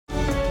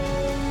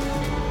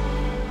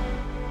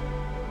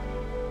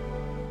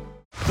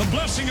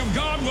blessing of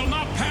God will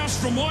not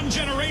pass from one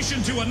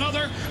generation to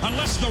another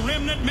unless the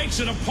remnant makes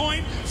it a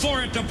point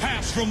for it to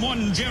pass from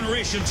one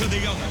generation to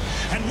the other.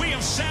 And we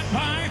have sat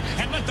by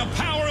and let the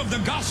power of the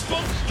gospel,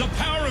 the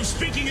power of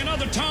speaking in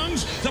other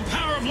tongues, the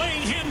power of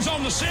laying hands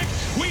on the sick,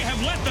 we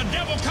have let the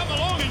devil come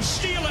along and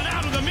steal it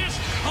out of the midst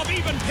of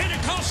even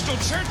Pentecostal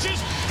churches.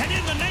 And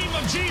in the name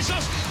of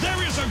Jesus,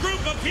 there is a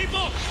group of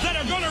people that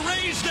are going to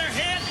raise their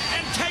head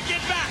and take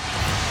it back.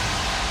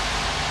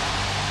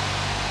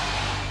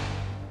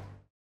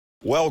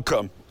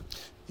 Welcome.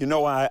 You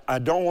know, I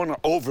don't want to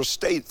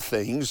overstate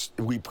things.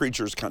 We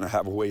preachers kind of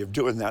have a way of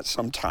doing that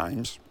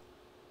sometimes.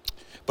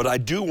 But I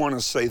do want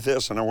to say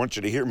this, and I want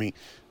you to hear me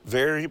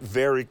very,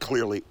 very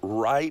clearly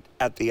right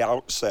at the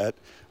outset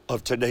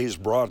of today's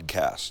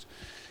broadcast.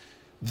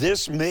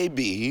 This may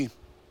be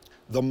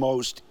the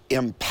most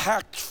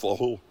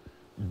impactful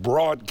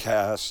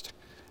broadcast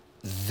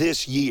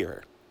this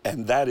year,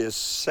 and that is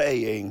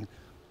saying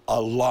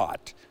a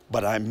lot.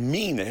 But I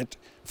mean it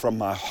from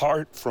my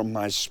heart, from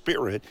my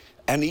spirit,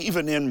 and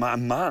even in my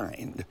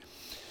mind.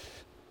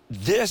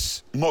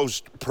 This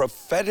most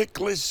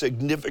prophetically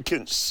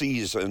significant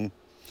season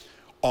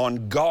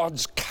on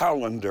God's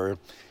calendar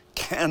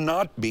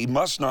cannot be,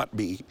 must not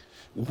be,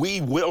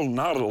 we will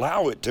not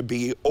allow it to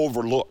be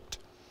overlooked.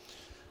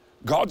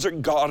 God's a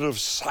God of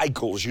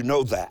cycles, you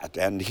know that,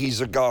 and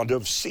He's a God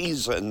of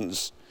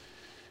seasons.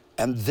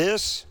 And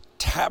this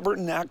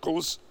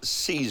Tabernacles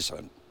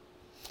season,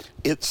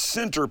 its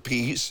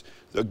centerpiece,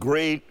 the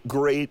great,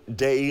 great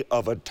Day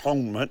of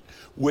Atonement,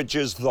 which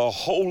is the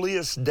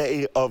holiest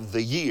day of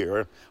the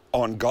year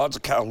on God's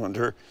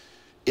calendar,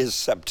 is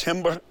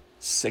September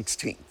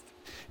 16th.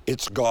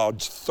 It's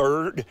God's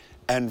third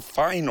and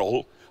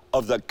final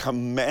of the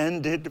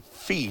commanded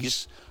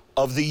feasts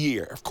of the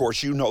year. Of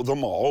course, you know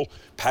them all,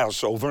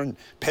 Passover and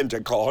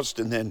Pentecost,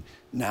 and then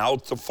now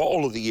at the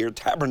fall of the year,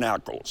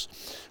 Tabernacles.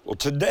 Well,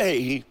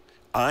 today,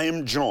 I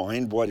am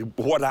joined,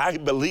 what I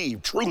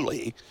believe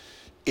truly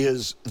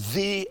is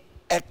the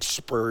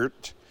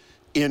expert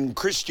in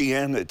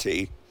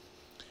Christianity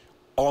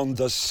on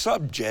the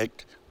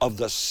subject of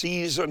the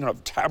season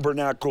of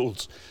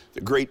Tabernacles,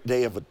 the great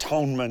Day of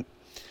Atonement.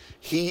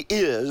 He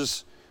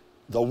is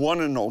the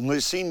one and only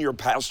senior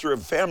pastor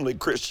of Family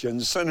Christian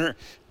Center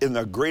in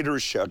the greater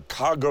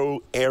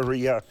Chicago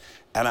area.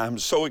 And I'm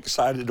so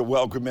excited to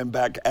welcome him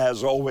back,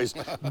 as always.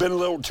 Been a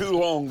little too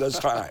long this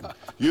time.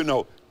 You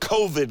know,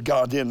 COVID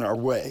got in our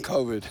way.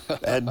 COVID.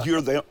 And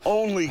you're the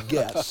only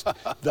guest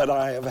that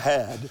I have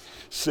had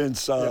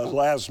since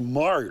last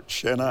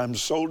March. And I'm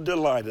so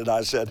delighted.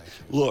 I said,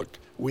 look,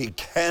 we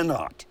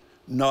cannot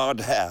not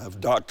have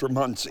Dr.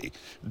 Munsey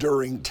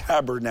during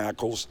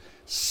Tabernacles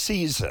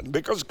season,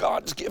 because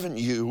God's given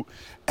you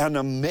an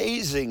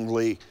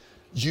amazingly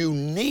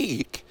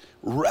unique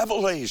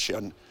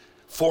revelation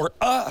for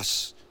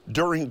us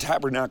during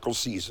Tabernacle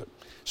season.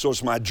 So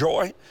it's my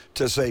joy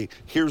to say,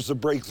 here's the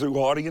Breakthrough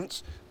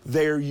audience.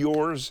 They're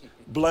yours.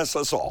 Bless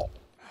us all.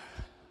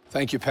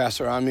 Thank you,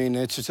 Pastor. I mean,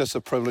 it's just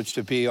a privilege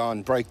to be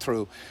on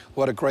Breakthrough.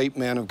 What a great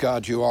man of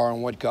God you are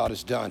and what God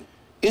has done.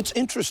 It's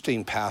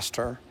interesting,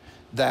 Pastor,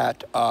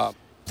 that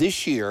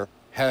this year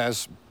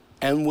has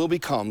and will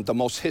become the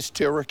most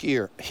historic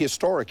year.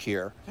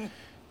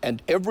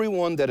 And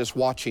everyone that is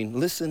watching,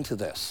 listen to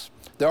this.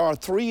 There are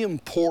three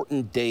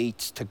important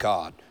dates to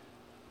God.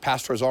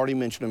 Pastor has already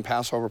mentioned in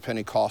Passover,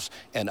 Pentecost,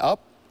 and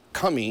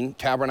upcoming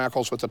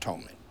Tabernacles with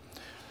Atonement.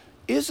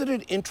 Isn't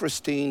it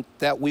interesting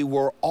that we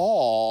were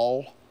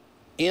all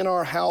in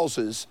our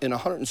houses in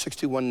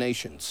 161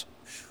 nations?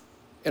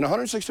 In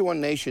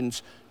 161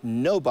 nations,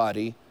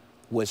 nobody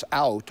was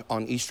out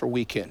on Easter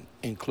weekend,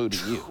 including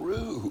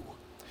you.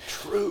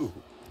 True.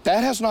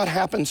 That has not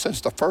happened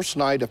since the first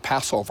night of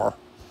Passover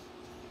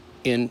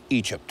in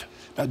Egypt.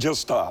 Now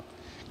just stop,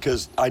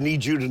 because I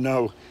need you to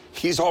know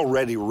he's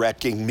already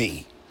wrecking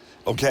me,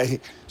 okay?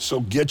 So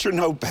get your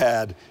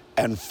notepad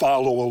and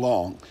follow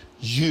along.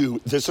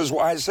 This is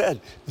why I said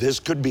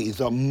this could be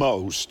the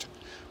most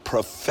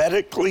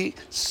prophetically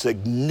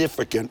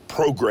significant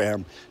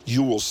program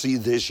you will see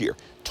this year.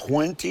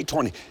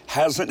 2020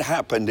 hasn't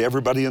happened to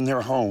everybody in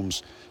their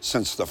homes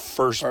since the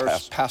first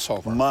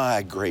Passover.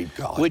 My great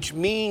God. Which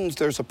means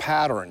there's a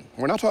pattern.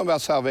 We're not talking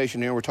about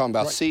salvation here, we're talking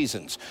about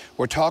seasons.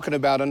 We're talking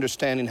about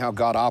understanding how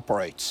God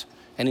operates,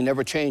 and He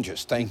never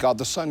changes. Thank God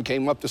the sun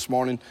came up this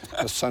morning,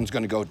 the sun's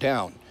gonna go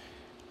down.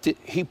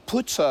 He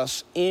puts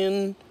us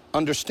in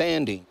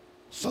understanding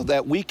so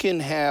that we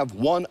can have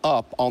one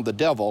up on the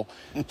devil.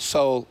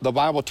 So the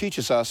Bible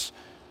teaches us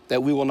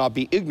that we will not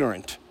be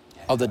ignorant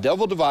of the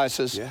devil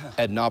devices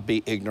and not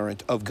be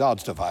ignorant of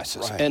God's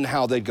devices and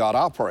how that God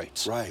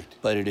operates.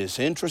 But it is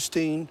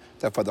interesting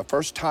that for the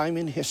first time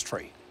in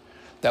history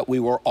that we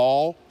were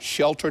all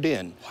sheltered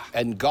in,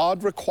 and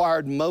God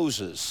required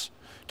Moses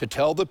to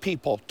tell the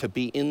people to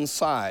be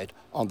inside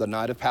on the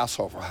night of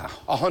Passover.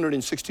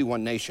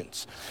 161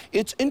 nations.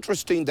 It's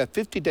interesting that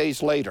 50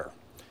 days later,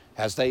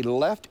 as they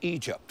left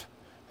Egypt,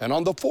 and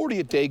on the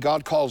 40th day,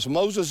 God calls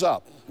Moses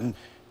up,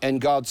 and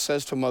God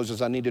says to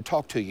Moses, I need to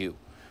talk to you.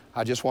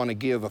 I just want to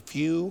give a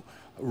few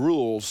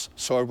rules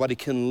so everybody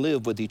can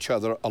live with each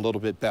other a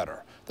little bit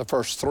better. The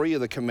first 3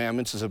 of the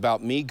commandments is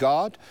about me,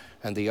 God,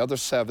 and the other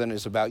 7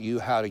 is about you,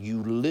 how do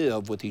you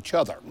live with each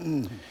other.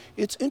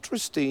 It's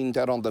interesting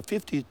that on the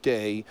 50th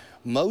day,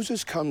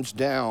 Moses comes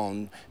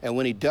down, and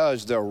when he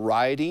does, they're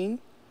rioting,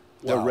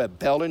 they're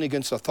rebelling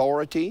against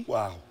authority.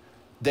 Wow.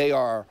 They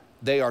are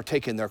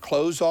taking their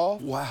clothes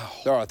off. Wow.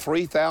 There are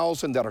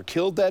 3,000 that are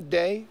killed that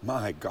day.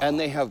 My God. And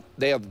they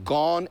have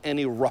gone and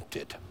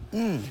erupted.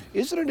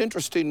 Isn't it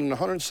interesting in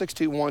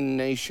 161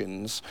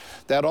 nations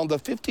that on the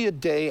 50th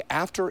day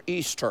after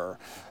Easter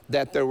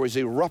that there was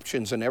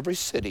eruptions in every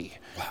city,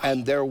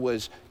 and there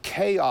was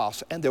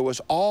chaos, and there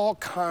was all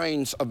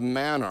kinds of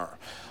manner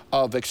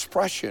of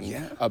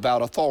expression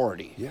about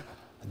authority.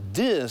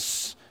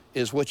 This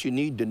is what you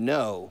need to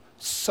know.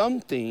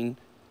 Something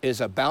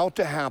is about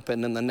to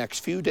happen in the next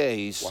few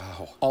days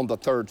on the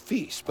 3rd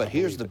feast. But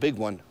here's the big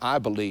one, I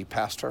believe,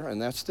 Pastor, and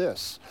that's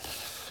this.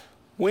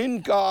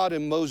 When God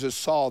and Moses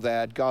saw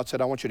that, God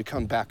said, I want you to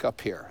come back up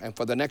here. And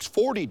for the next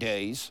 40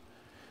 days,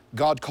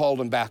 God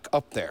called him back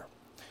up there.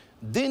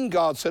 Then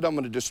God said, I'm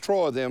going to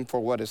destroy them for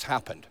what has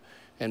happened.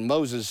 And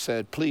Moses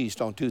said, please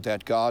don't do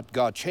that, God.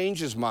 God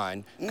changed his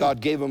mind.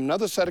 God gave him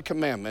another set of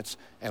commandments.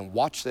 And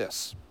watch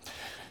this.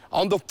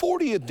 On the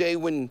 40th day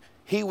when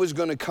he was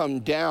going to come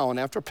down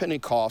after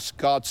Pentecost,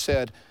 God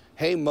said,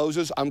 hey,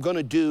 Moses, I'm going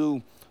to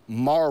do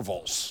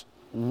marvels.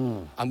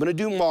 I'm going to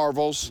do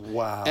marvels.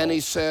 Wow. And he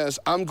says,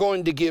 I'm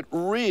going to get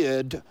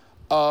rid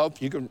of,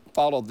 you can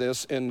follow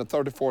this in the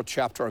 34th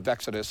chapter of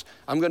Exodus,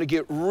 I'm going to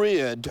get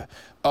rid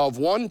of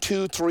 1,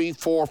 2, 3,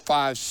 4,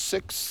 5,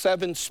 6,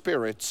 7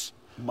 spirits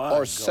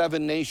or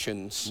 7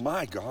 nations.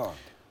 My God.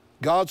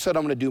 God said,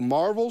 I'm going to do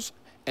marvels.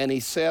 And he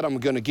said, I'm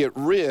going to get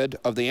rid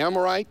of the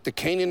Amorite, the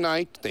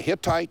Canaanite, the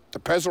Hittite, the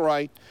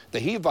Pezerite, the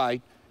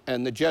Hivite,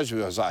 and the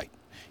Jebusite.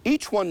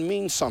 Each one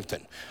means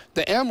something.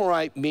 The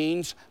Amorite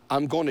means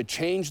I'm going to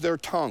change their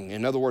tongue.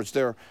 In other words,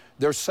 they're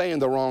saying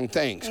the wrong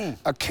things.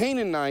 A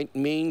Canaanite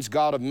means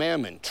God of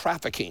mammon,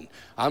 trafficking.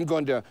 I'm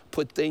going to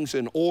put things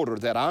in order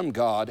that I'm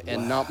God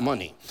and not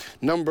money.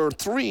 Number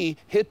 3,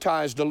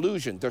 Hittite is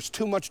delusion. There's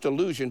too much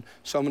delusion,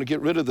 so I'm going to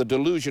get rid of the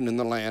delusion in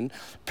the land.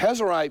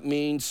 Pezerite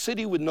means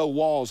city with no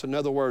walls. In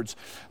other words,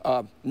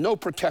 no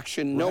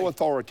protection, no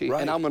authority,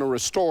 and I'm going to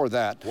restore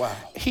that.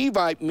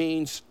 Hivite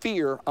means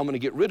fear. I'm going to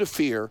get rid of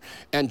fear.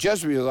 And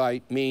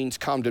Jebusite means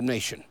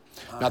condemnation.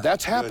 Now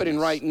that's happening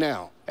right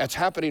now. That's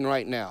happening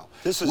right now.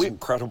 This is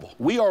incredible.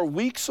 We are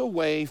weeks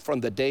away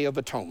from the Day of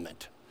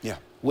Atonement.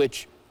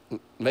 Which,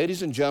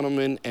 ladies and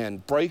gentlemen,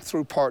 and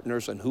breakthrough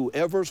partners and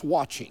whoever's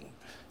watching,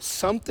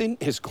 something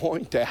is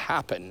going to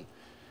happen.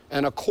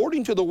 And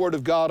according to the Word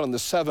of God on the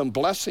 7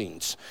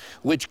 blessings,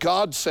 which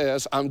God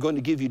says, I'm going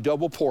to give you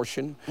double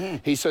portion.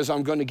 He says,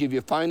 I'm going to give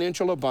you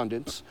financial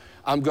abundance.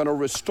 I'm going to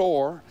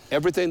restore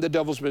everything the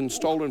devil's been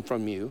stolen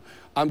from you.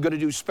 I'm going to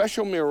do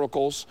special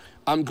miracles.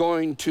 I'm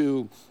going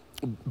to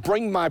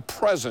bring my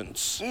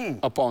presence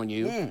upon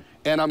you.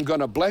 And I'm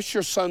going to bless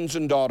your sons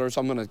and daughters.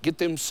 I'm going to get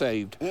them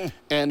saved.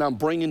 And I'm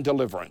bringing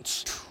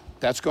deliverance.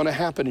 That's going to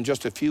happen in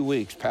just a few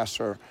weeks,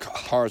 Pastor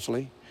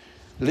Parsley.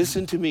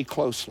 Listen to me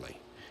closely.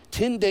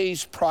 10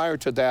 days prior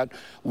to that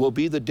will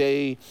be the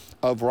day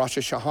of Rosh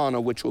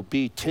Hashanah, which will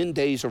be 10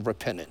 days of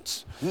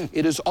repentance.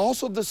 It is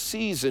also the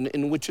season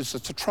in which it's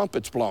the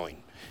trumpets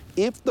blowing.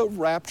 If the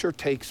rapture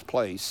takes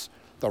place,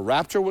 the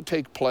rapture will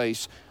take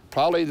place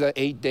probably the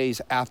 8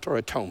 days after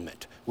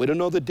atonement. We don't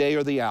know the day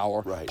or the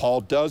hour. Paul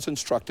does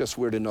instruct us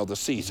we're to know the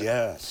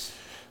season.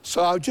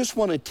 So I just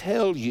want to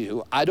tell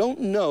you, I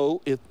don't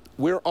know if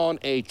we're on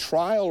a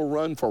trial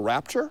run for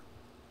rapture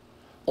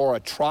or a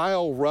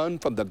trial run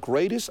from the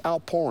greatest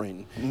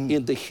outpouring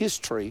in the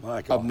history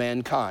of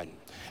mankind.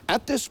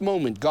 At this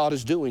moment, God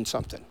is doing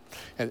something.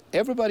 And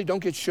everybody don't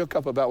get shook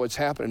up about what's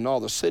happening in all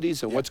the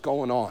cities and what's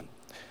going on.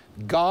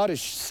 God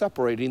is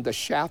separating the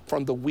chaff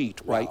from the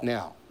wheat right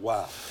now.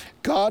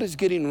 God is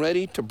getting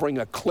ready to bring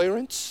a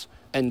clearance,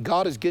 and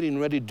God is getting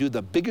ready to do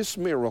the biggest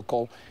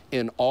miracle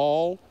in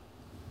all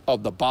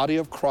of the body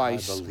of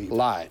Christ's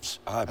lives.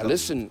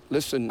 Listen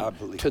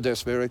to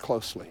this very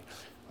closely.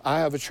 I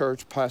have a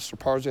church, Pastor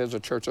Parsley has a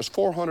church. There's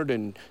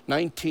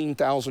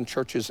 419,000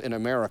 churches in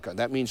America.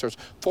 That means there's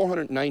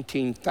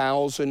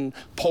 419,000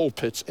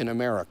 pulpits in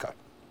America.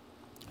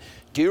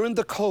 During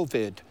the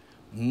COVID,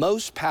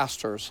 most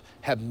pastors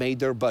have made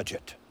their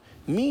budget,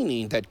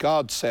 meaning that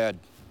God said,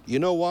 you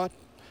know what?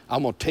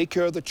 I'm going to take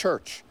care of the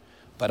church,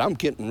 but I'm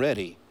getting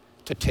ready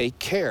to take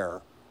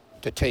care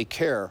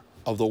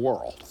of the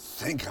world.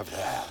 Think of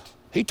that.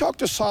 He talked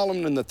to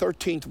Solomon in the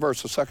 13th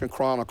verse of 2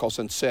 Chronicles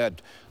and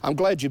said, I'm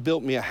glad you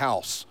built me a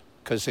house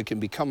because it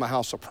can become a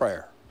house of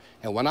prayer.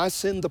 And when I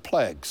send the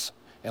plagues,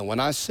 and when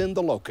I send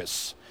the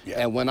locusts,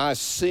 and when I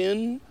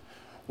send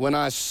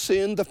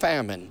the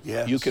famine,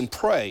 you can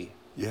pray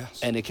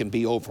and it can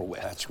be over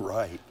with. That's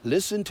right.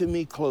 Listen to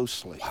me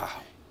closely.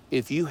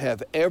 If you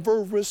have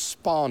ever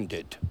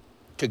responded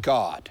to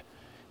God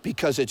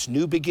because it's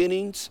new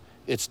beginnings,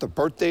 it's the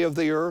birthday of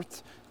the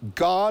earth,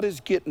 God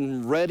is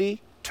getting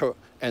ready to,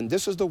 and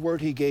this is the word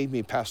he gave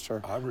me,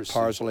 Pastor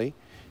Parsley,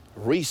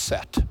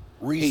 Reset.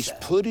 He's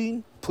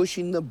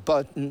pushing the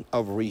button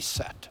of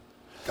reset.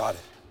 Got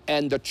it.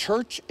 And the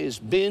church has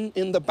been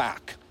in the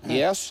back.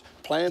 Yes,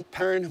 Planned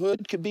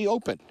Parenthood can be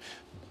open.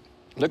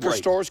 Liquor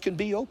stores can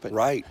be open.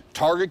 Right.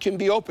 Target can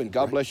be open.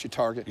 God bless you,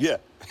 Target. Yeah.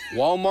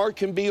 Walmart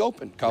can be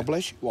open. God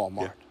bless you,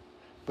 Walmart. Yeah.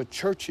 But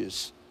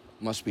churches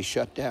must be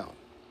shut down.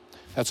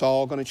 That's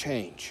all going to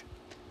change.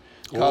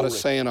 God is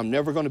saying, I'm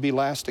never going to be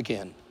last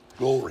again.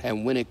 Glory.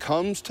 And when it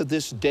comes to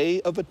this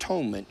day of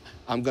atonement,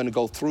 I'm going to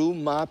go through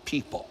my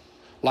people.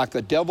 Like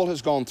the devil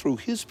has gone through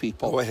his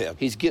people, Go ahead.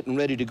 he's getting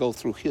ready to go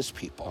through his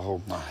people.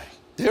 Oh, my.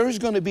 There is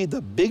going to be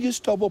the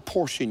biggest double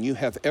portion you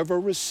have ever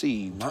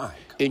received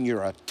in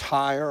your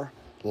entire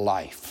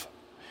life.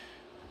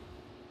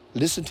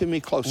 Listen to me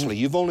closely.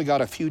 You've only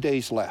got a few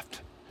days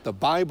left. The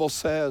Bible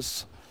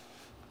says,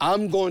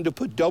 I'm going to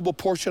put double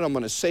portion. I'm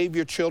going to save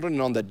your children.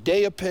 And on the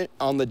day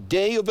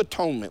of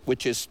atonement,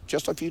 which is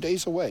just a few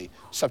days away,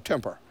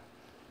 September,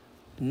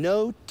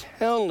 no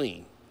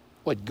telling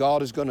what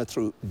God is going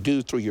to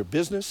do through your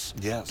business,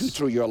 do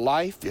through your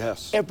life.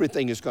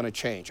 Everything is going to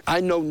change.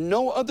 I know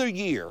no other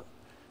year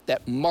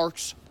that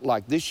marks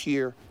like this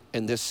year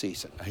and this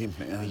season.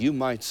 Amen. You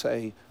might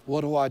say,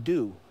 what do I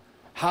do?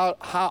 How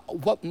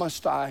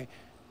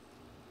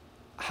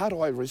do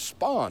I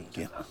respond?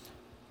 Yeah.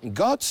 And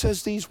God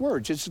says these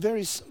words. It's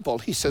very simple.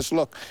 He says,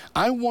 look,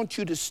 I want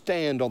you to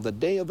stand on the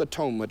Day of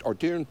Atonement or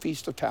during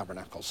Feast of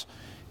Tabernacles,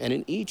 and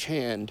in each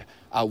hand,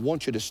 I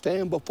want you to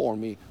stand before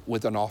me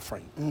with an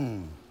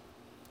offering.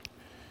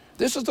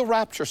 This is the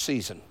rapture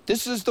season.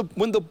 This is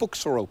when the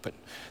books are open.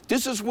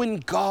 This is when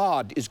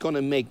God is going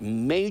to make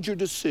major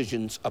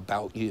decisions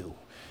about you.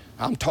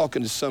 I'm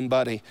talking to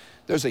somebody,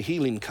 there's a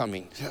healing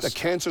coming. The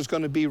cancer's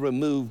going to be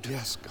removed.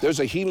 There's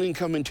a healing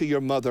coming to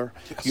your mother.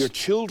 Your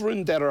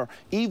children that are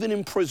even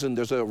in prison,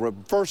 there's a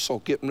reversal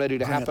getting ready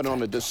to happen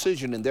on a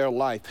decision in their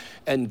life,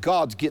 and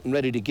God's getting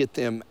ready to get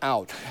them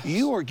out.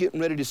 You are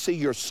getting ready to see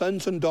your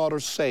sons and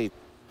daughters saved.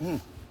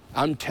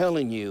 I'm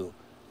telling you,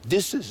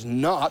 this is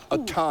not a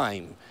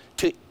time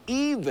to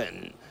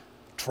even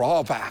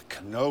draw back.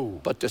 No.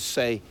 But to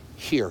say,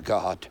 here,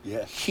 God,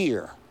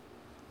 here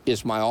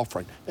is my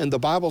offering. And the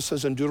Bible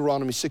says in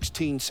Deuteronomy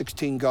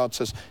 16:16, God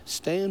says,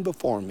 stand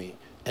before me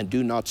and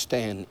do not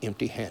stand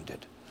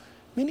empty-handed.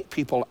 Many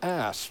people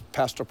ask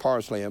Pastor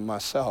Parsley and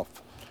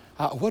myself,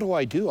 what do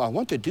I do? I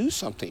want to do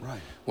something.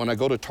 When I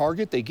go to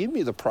Target, they give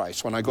me the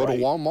price. When I go to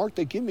Walmart,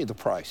 they give me the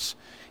price.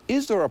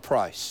 Is there a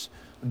price?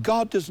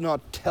 God does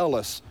not tell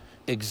us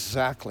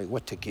exactly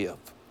what to give.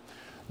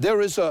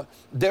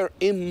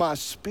 In my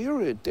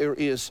spirit, there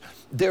is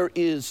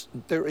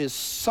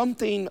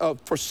something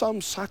for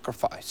some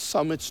sacrifice,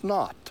 some it's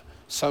not.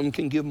 Some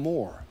can give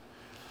more.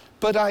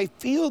 But I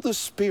feel the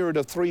spirit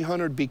of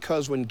 300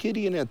 because when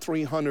Gideon had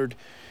 300,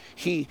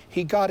 he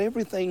got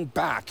everything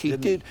back.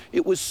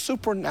 It was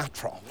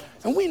supernatural.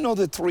 And we know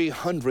that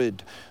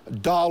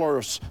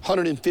 $300,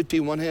 150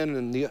 in one hand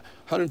and the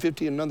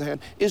 150 in another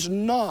hand, is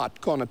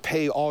not going to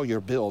pay all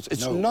your bills.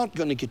 It's not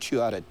going to get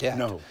you out of debt.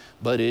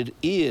 But it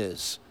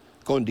is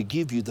going to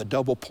give you the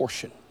double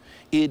portion.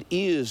 It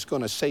is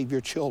going to save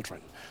your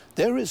children.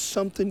 There is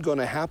something going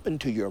to happen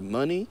to your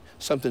money.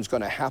 Something's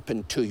going to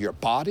happen to your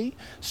body.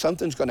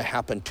 Something's going to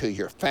happen to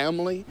your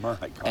family. My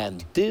God.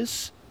 And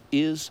this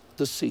is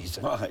the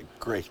season. My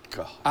great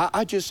God.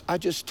 I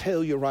just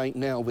tell you right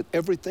now, with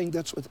everything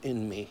that's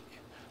within me,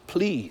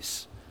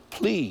 please,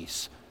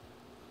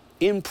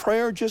 in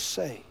prayer, just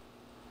say,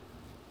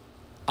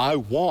 I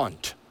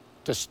want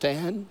to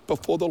stand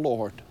before the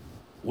Lord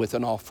with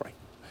an offering.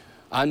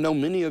 I know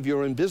many of you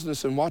are in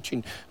business and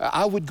watching.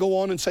 I would go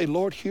on and say,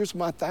 Lord, here's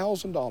my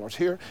 $1,000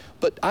 here.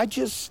 But I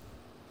just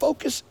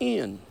focus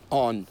in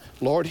on,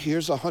 Lord,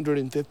 here's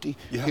 150,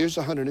 here's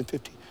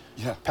 150.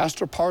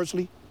 Pastor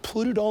Parsley,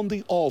 put it on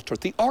the altar,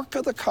 the Ark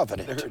of the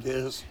Covenant. There it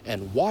is.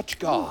 And watch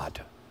God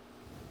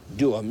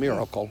do a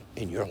miracle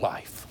in your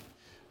life.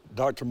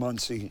 Dr.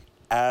 Munsey,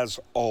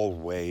 as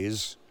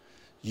always,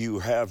 you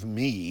have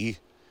me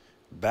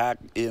back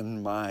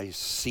in my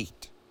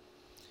seat.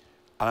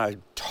 I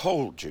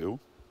told you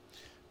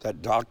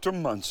that Dr.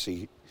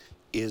 Munsey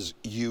is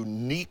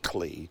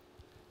uniquely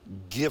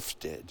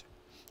gifted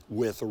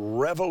with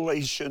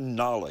revelation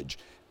knowledge,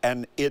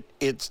 and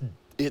it's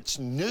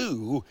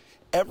new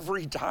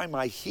every time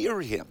I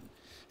hear him.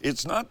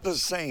 It's not the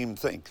same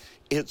thing.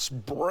 It's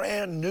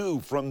brand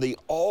new from the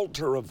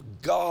altar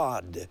of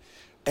God,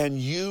 and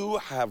you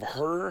have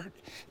heard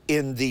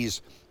in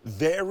these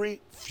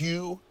very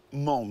few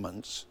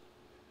moments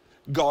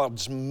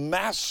God's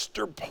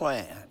master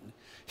plan.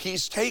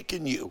 He's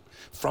taken you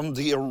from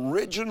the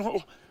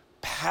original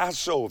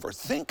Passover.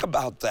 Think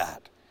about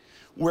that,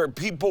 where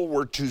people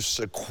were to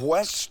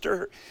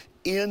sequester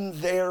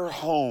in their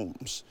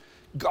homes.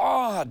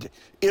 God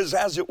is,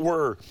 as it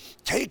were,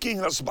 taking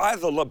us by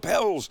the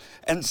lapels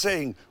and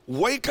saying,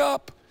 wake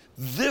up.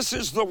 This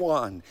is the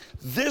one.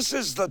 This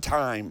is the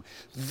time.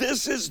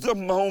 This is the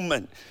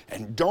moment.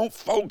 And don't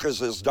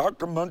focus, as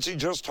Dr. Munsey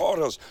just taught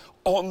us,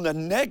 on the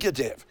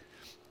negative.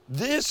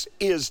 This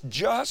is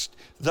just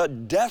the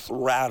death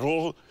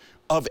rattle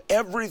of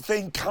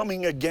everything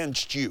coming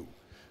against you,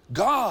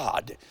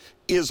 God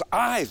is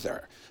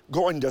either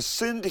going to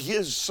send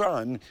his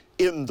son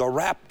in the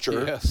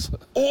rapture, Yes.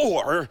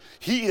 or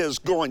he is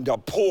going to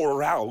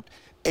pour out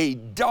a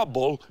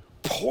double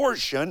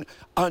portion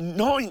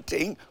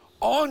anointing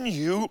on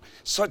you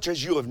such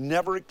as you have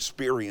never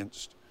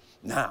experienced.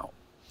 Now,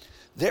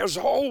 there's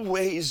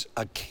always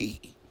a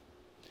key.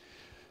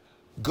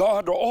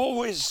 God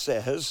always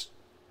says,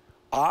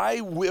 I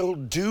will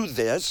do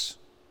this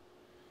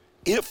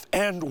if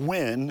and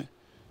when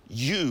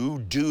you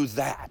do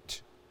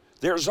that.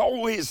 There's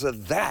always a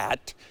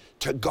that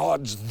to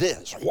God's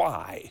this.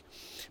 Why?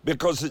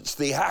 Because it's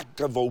the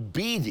act of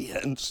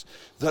obedience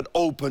that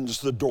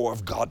opens the door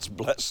of God's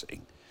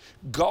blessing.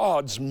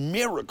 God's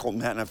miracle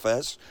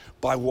manifests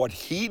by what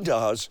he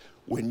does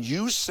when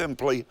you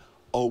simply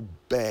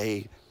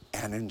obey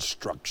an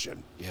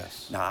instruction.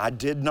 Yes. Now, I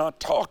did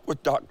not talk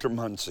with Dr.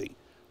 Munsey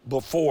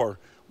before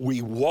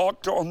we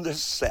walked on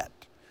this set.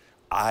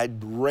 I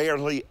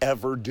rarely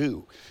ever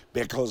do,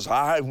 because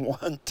I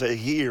want to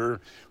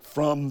hear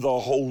from the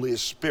Holy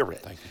Spirit.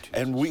 Thank you, Jesus.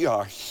 And we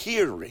are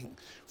hearing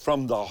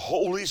from the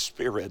Holy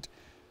Spirit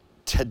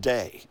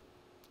today.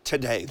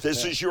 Today.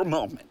 This is your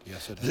moment.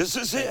 Yes, it is. This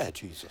is Thank you, it.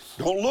 Jesus.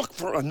 Don't look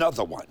for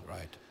another one.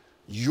 Right.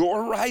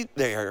 You're right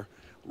there,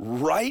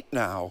 right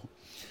now,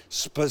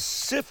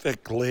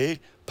 specifically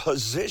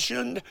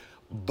positioned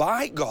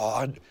by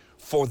God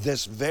for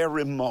this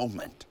very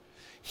moment.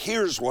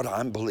 Here's what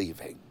I'm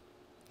believing.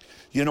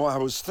 You know, I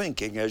was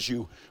thinking as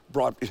you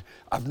brought,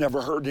 I've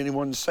never heard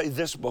anyone say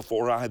this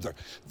before either,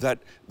 that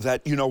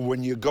you know,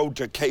 when you go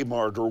to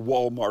Kmart or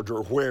Walmart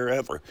or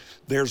wherever,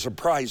 there's a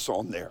price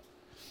on there.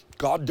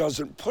 God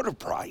doesn't put a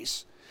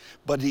price,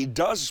 but he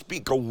does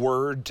speak a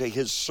word to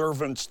his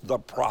servants, the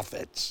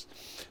prophets,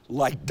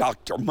 like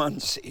Dr.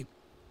 Munsey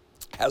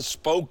has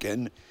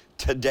spoken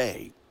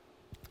today.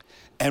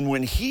 And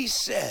when he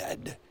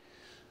said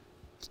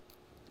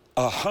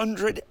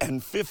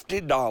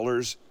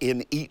 $150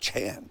 in each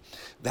hand,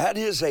 that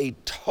is a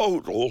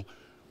total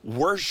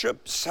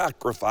worship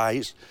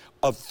sacrifice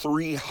of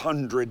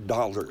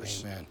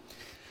 $300. Amen.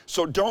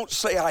 So don't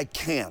say I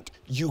can't.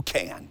 You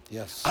can.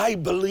 Yes. I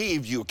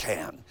believe you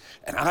can.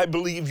 And I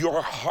believe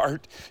your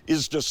heart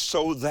is to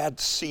sow that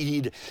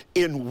seed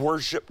in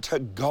worship to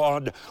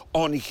God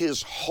on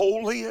his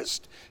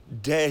holiest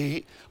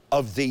day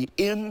of the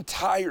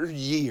entire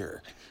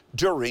year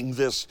during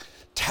this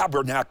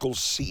tabernacle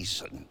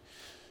season.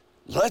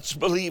 Let's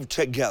believe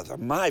together,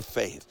 my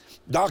faith,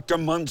 Dr.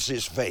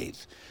 Munsey's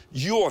faith,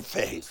 your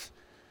faith,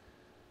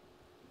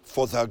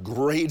 for the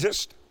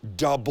greatest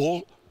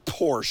double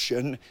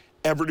portion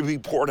ever to be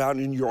poured out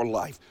in your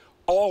life.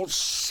 All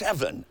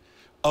 7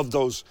 of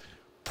those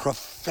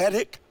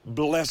prophetic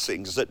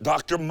blessings that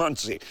Dr.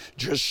 Munsey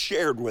just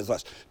shared with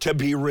us to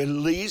be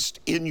released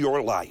in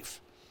your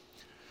life.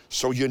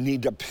 So you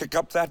need to pick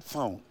up that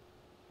phone.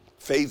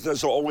 Faith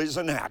is always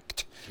an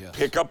act. Yes.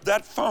 Pick up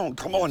that phone.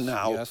 Come on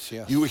now. Yes,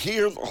 yes. You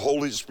hear the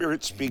Holy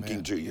Spirit speaking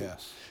Amen. to you.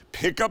 Yes.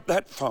 Pick up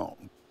that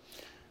phone.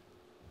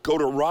 Go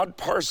to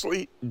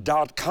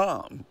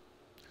rodparsley.com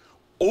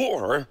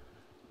or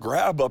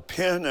grab a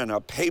pen and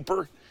a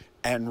paper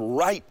and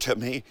write to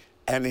me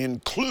and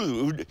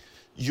include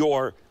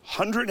your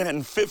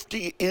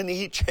 $150 in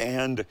each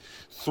hand,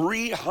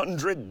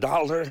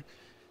 $300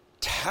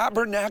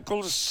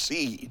 tabernacle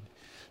seed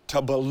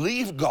to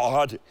believe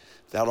God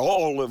that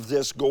all of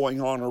this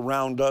going on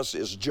around us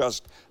is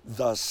just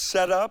the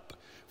setup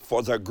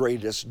for the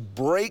greatest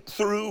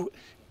breakthrough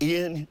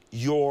in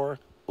your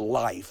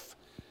life.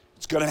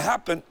 It's going to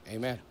happen.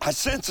 Amen. I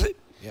sense it.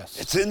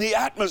 Yes. It's in the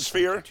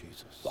atmosphere. Thank you,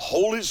 Jesus. The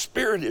Holy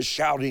Spirit is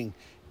shouting,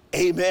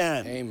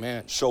 amen.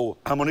 Amen. So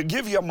I'm going to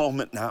give you a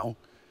moment now.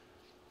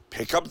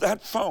 Pick up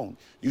that phone.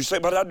 You say,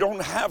 but I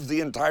don't have the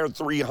entire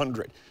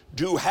 300.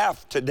 Do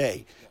half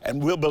today,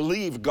 and we'll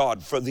believe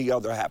God for the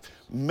other half.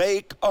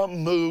 Make a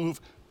move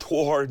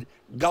toward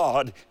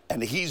God,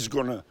 and he's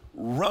going to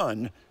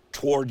run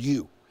toward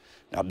you.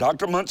 Now,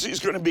 Dr. Munsey is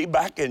going to be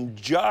back in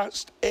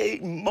just a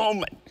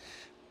moment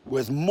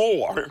with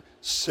more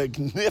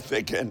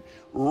significant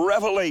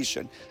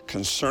revelation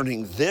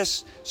concerning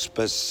this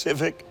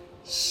specific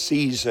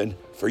season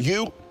for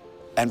you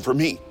and for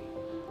me.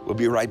 We'll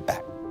be right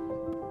back.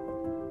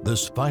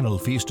 This final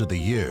feast of the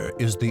year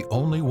is the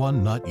only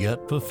one not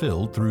yet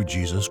fulfilled through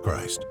Jesus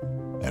Christ,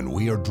 and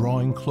we are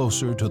drawing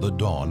closer to the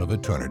dawn of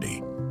eternity,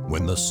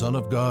 when the Son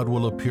of God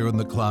will appear in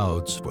the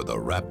clouds for the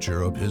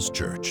rapture of his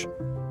church.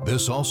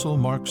 This also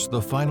marks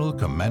the final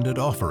commanded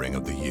offering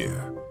of the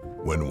year,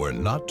 when we're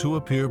not to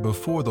appear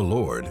before the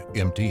Lord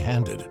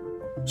empty-handed.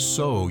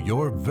 Sow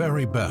your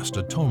very best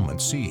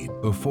atonement seed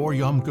before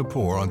Yom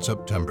Kippur on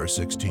September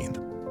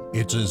 16th.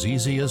 It's as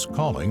easy as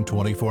calling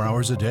 24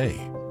 hours a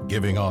day,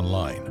 giving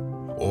online,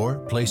 or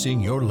placing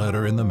your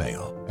letter in the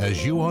mail.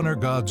 As you honor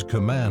God's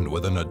command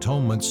with an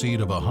atonement seed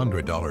of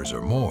 $100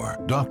 or more,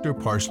 Dr.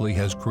 Parsley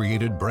has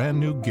created brand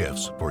new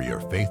gifts for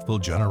your faithful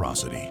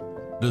generosity.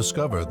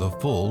 Discover the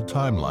full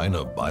timeline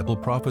of Bible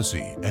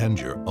prophecy and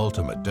your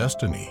ultimate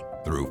destiny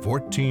through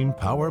 14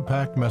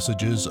 power-packed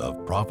messages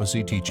of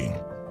prophecy teaching.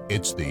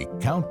 It's the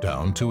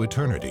Countdown to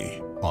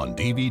Eternity on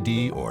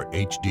DVD or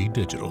HD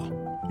digital.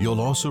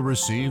 You'll also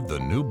receive the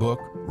new book,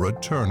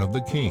 Return of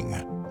the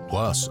King,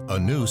 plus a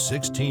new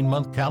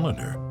 16-month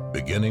calendar,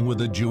 beginning with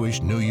the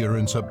Jewish New Year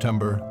in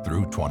September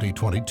through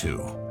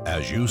 2022.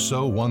 As you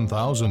sow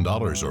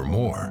 $1,000 or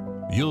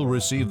more, you'll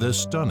receive this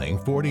stunning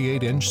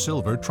 48-inch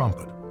silver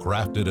trumpet,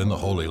 crafted in the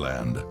Holy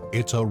Land.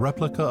 It's a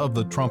replica of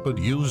the trumpet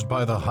used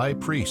by the high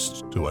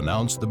priests to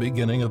announce the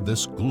beginning of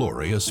this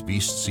glorious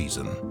feast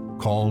season.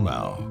 Call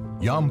now.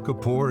 Yom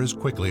Kippur is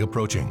quickly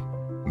approaching.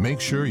 Make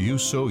sure you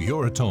sow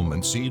your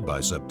atonement seed by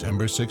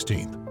September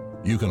 16th.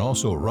 You can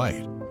also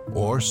write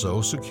or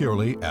sow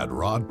securely at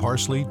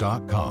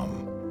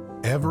rodparsley.com.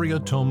 Every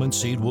atonement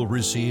seed will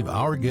receive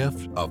our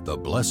gift of the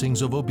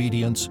Blessings of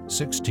Obedience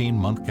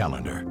 16-month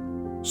calendar.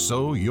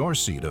 Sow your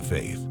seed of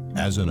faith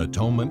as an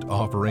atonement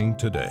offering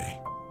today.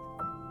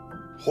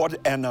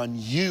 What an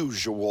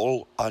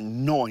unusual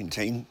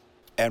anointing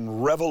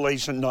and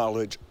revelation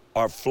knowledge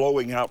are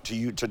flowing out to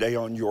you today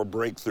on your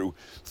breakthrough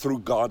through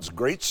God's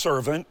great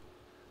servant.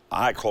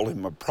 I call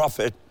him a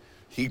prophet.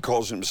 He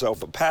calls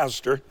himself a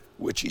pastor,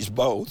 which he's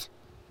both,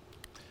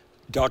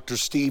 Dr.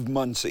 Steve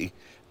Munsey.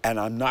 And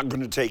I'm not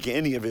going to take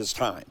any of his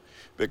time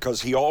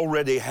because he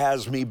already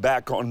has me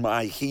back on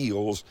my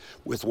heels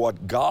with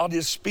what God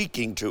is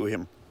speaking to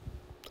him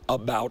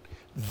about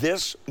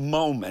this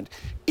moment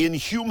in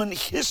human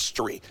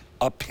history,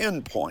 a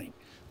pinpoint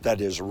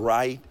that is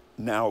right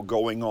now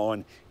going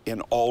on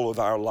in all of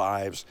our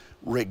lives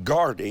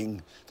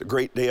regarding the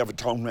Great Day of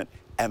Atonement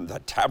and the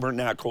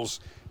Tabernacles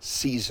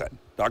season.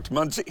 Dr.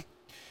 Munsey?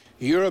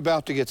 You're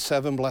about to get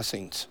 7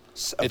 blessings.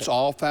 7. It's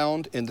all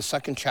found in the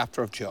 2nd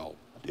chapter of Job.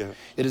 Yeah.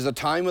 It is the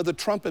time of the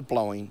trumpet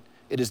blowing.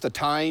 It is the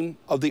time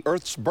of the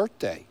earth's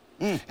birthday.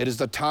 It is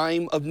the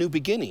time of new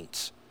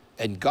beginnings.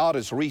 And God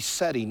is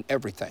resetting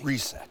everything.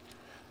 Reset.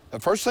 The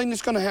first thing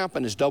that's going to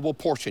happen is double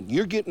portion.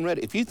 You're getting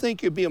ready. If you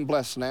think you're being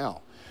blessed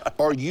now,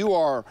 or you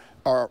are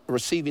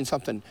receiving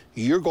something,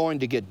 you're going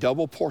to get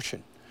double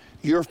portion.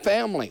 Your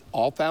family,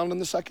 all found in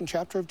the 2nd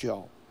chapter of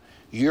Job,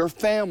 your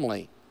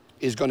family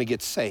is going to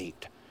get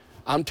saved.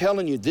 I'm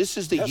telling you, this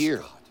is the year.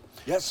 God.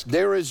 Yes.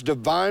 There is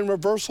divine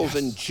reversals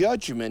and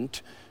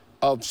judgment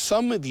of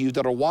some of you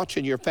that are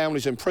watching your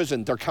families in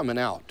prison. They're coming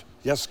out.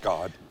 Yes,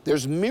 God.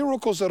 There's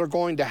miracles that are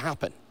going to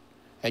happen.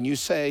 And you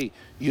say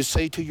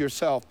to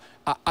yourself,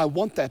 I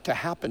want that to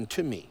happen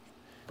to me.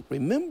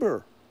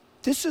 Remember,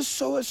 this is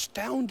so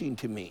astounding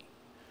to me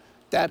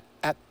that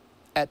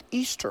at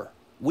Easter,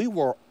 we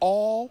were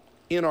all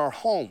in our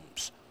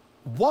homes,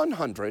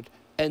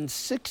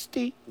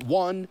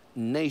 161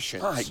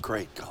 nations. My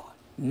great God.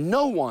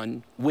 No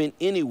one went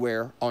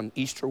anywhere on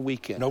Easter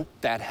weekend. Nope.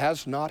 That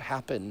has not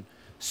happened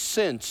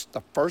since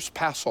the first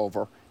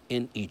Passover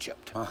in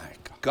Egypt. My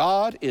God.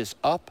 God is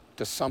up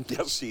to something.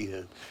 Yes, he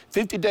is.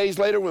 50 days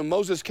later, when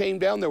Moses came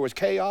down, there was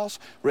chaos,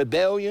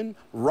 rebellion,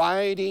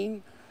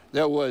 rioting.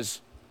 It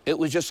was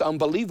just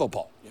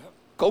unbelievable. Yep.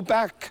 Go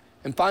back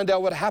and find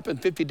out what happened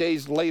 50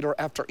 days later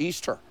after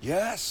Easter.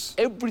 Yes.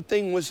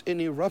 Everything was in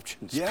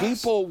eruptions. Yes.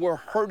 People were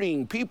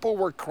hurting. People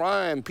were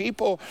crying.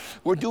 People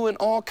were doing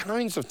all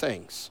kinds of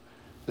things.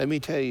 Let me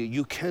tell you,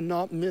 you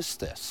cannot miss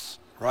this.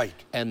 Right.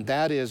 And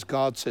that is,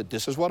 God said,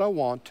 this is what I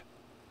want.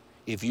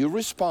 If you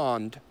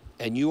respond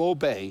and you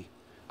obey,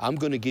 I'm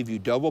going to give you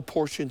double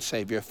portion,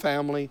 save your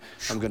family.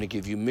 I'm going to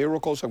give you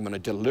miracles. I'm going to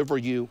deliver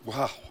you.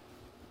 Wow.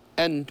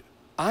 And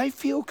I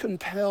feel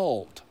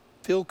compelled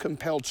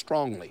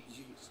strongly,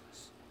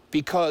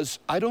 because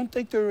I don't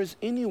think there is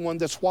anyone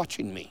that's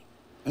watching me.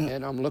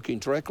 And I'm looking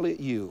directly at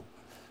you.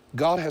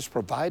 God has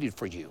provided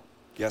for you.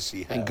 Yes,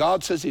 he has. And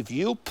God says, if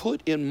you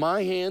put in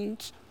my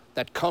hands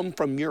that come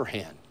from your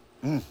hand,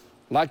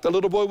 like the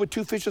little boy with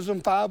 2 fishes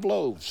and 5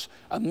 loaves,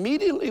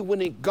 immediately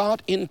when it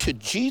got into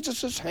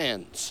Jesus'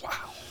 hands,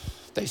 wow.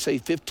 They say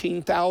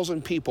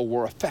 15,000 people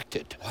were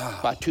affected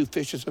by 2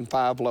 fishes and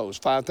 5 loaves,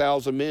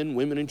 5,000 men,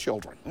 women, and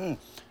children.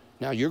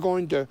 Now you're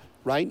going to,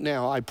 right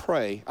now, I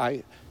pray,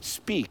 I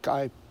speak,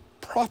 I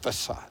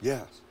prophesy.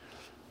 Yes.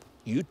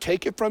 You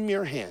take it from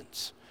your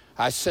hands.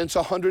 I sense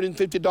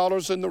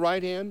 $150 in the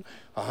right hand,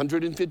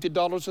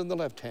 $150 in the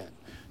left hand.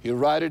 You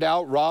write it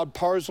out, Rod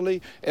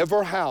Parsley,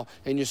 ever how,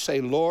 and you say,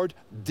 Lord,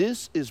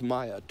 this is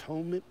my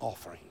atonement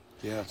offering.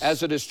 Yes.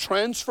 As it is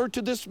transferred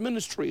to this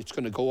ministry, it's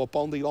going to go up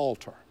on the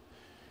altar.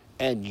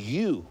 And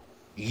you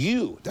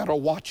that are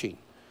watching,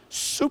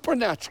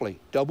 supernaturally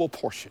double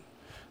portion.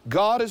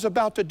 God is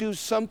about to do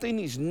something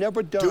he's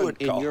never done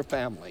in your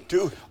family.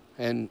 Do it.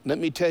 And let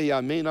me tell you,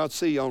 I may not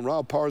see you on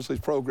Rob Parsley's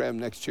program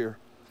next year.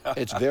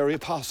 It's very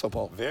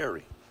possible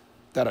Very.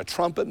 that a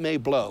trumpet may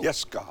blow.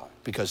 Yes, God.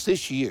 Because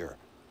this year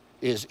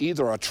is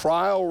either a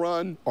trial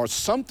run or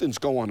something's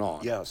going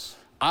on. Yes.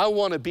 I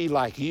want to be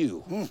like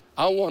you.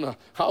 I want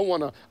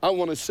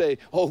to say,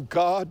 oh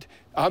God,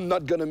 I'm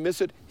not going to miss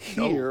it.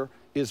 Here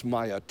is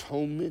my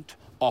atonement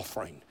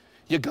offering.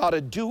 You got to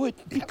do it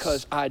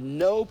because I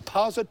know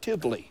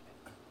positively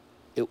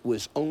it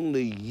was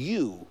only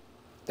you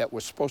that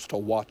was supposed to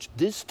watch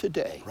this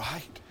today.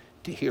 Right.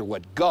 to hear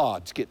what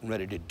God's getting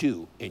ready to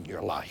do in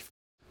your life.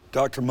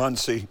 Dr.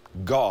 Munsey,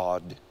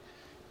 God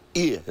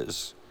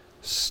is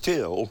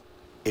still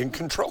in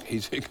control.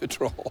 He's in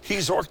control.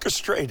 He's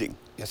orchestrating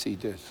Yes, he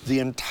does. the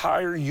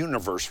entire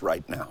universe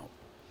right now.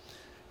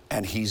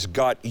 And he's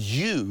got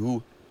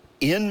you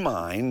in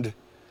mind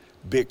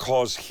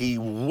because he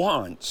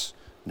wants,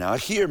 now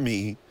hear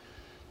me,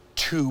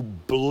 to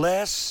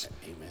bless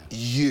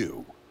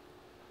you.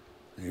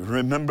 You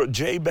remember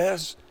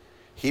Jabez?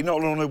 He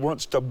not only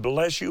wants to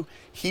bless you,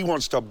 he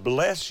wants to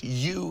bless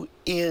you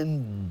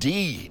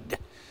indeed,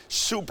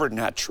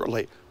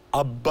 supernaturally,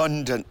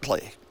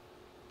 abundantly.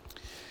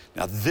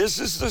 Now, this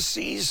is the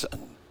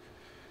season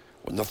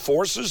when the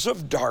forces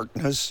of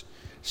darkness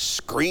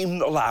scream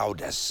the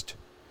loudest.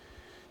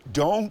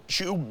 Don't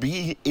you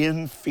be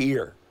in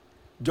fear.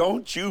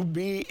 Don't you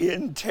be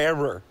in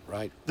terror.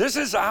 Right. This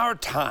is our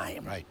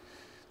time. Right.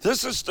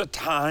 This is the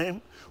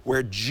time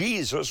where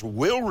Jesus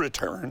will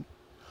return,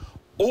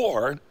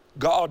 or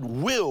God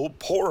will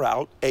pour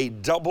out a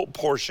double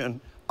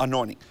portion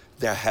anointing.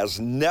 There has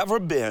never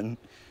been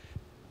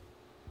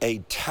a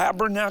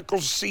tabernacle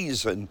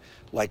season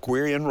like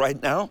we're in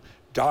right now.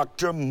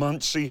 Dr.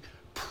 Munsey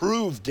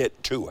proved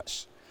it to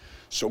us.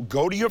 So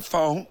go to your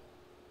phone,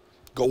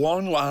 go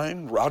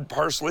online,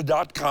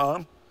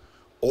 rodparsley.com,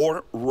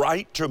 or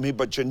write to me,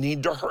 but you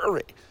need to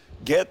hurry.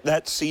 Get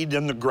that seed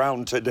in the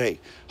ground today.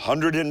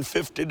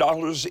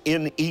 $150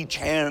 in each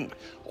hand,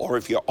 or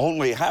if you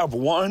only have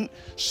one,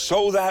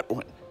 sow that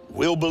one.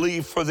 We'll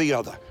believe for the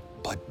other,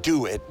 but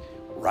do it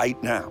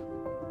right now.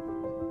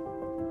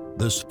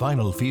 This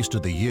final feast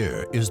of the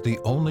year is the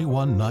only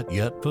one not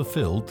yet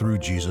fulfilled through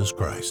Jesus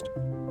Christ,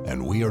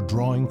 and we are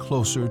drawing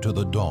closer to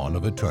the dawn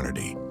of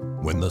eternity,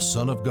 when the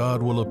Son of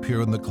God will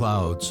appear in the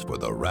clouds for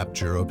the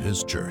rapture of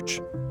his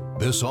church.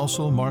 This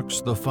also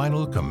marks the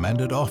final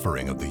commanded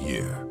offering of the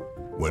year,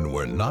 when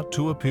we're not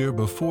to appear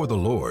before the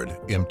Lord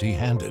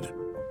empty-handed.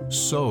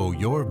 Sow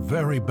your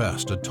very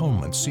best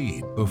atonement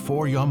seed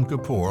before Yom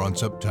Kippur on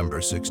September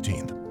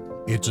 16th.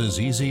 It's as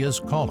easy as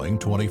calling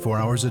 24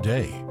 hours a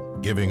day,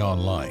 giving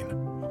online,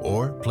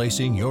 or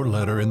placing your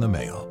letter in the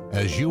mail.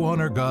 As you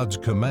honor God's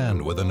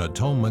command with an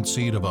atonement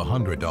seed of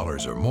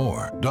 $100 or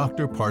more,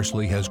 Dr.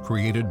 Parsley has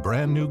created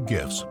brand new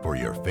gifts for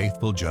your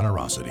faithful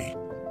generosity.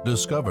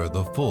 Discover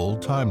the full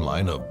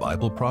timeline of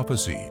Bible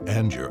prophecy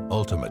and your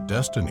ultimate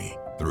destiny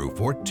through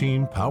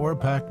 14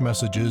 power-packed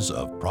messages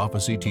of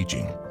prophecy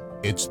teaching.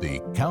 It's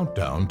the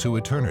Countdown to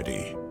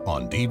Eternity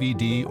on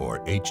DVD or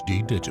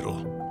HD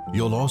digital.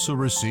 You'll also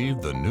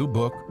receive the new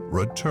book,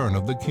 Return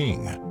of the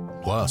King,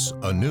 plus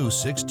a new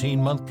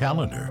 16-month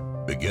calendar,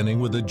 beginning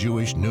with the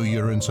Jewish New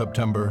Year in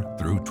September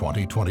through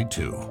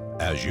 2022.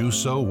 As you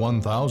sow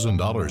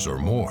 $1,000 or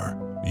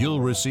more,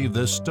 you'll receive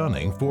this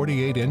stunning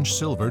 48-inch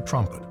silver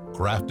trumpet,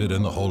 crafted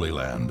in the Holy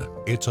Land.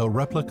 It's a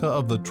replica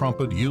of the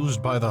trumpet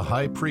used by the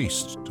high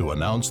priests to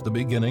announce the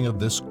beginning of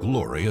this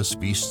glorious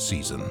feast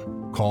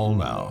season. Call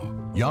now.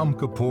 Yom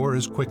Kippur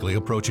is quickly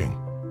approaching.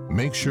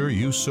 Make sure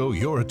you sow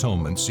your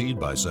atonement seed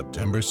by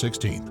September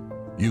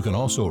 16th. You can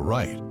also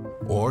write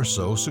or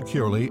sow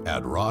securely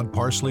at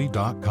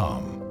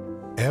rodparsley.com.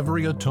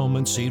 Every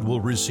atonement seed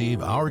will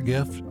receive our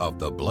gift of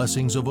the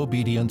Blessings of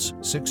Obedience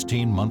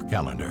 16-month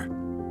calendar.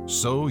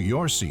 Sow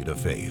your seed of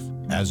faith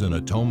as an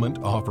atonement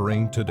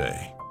offering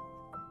today.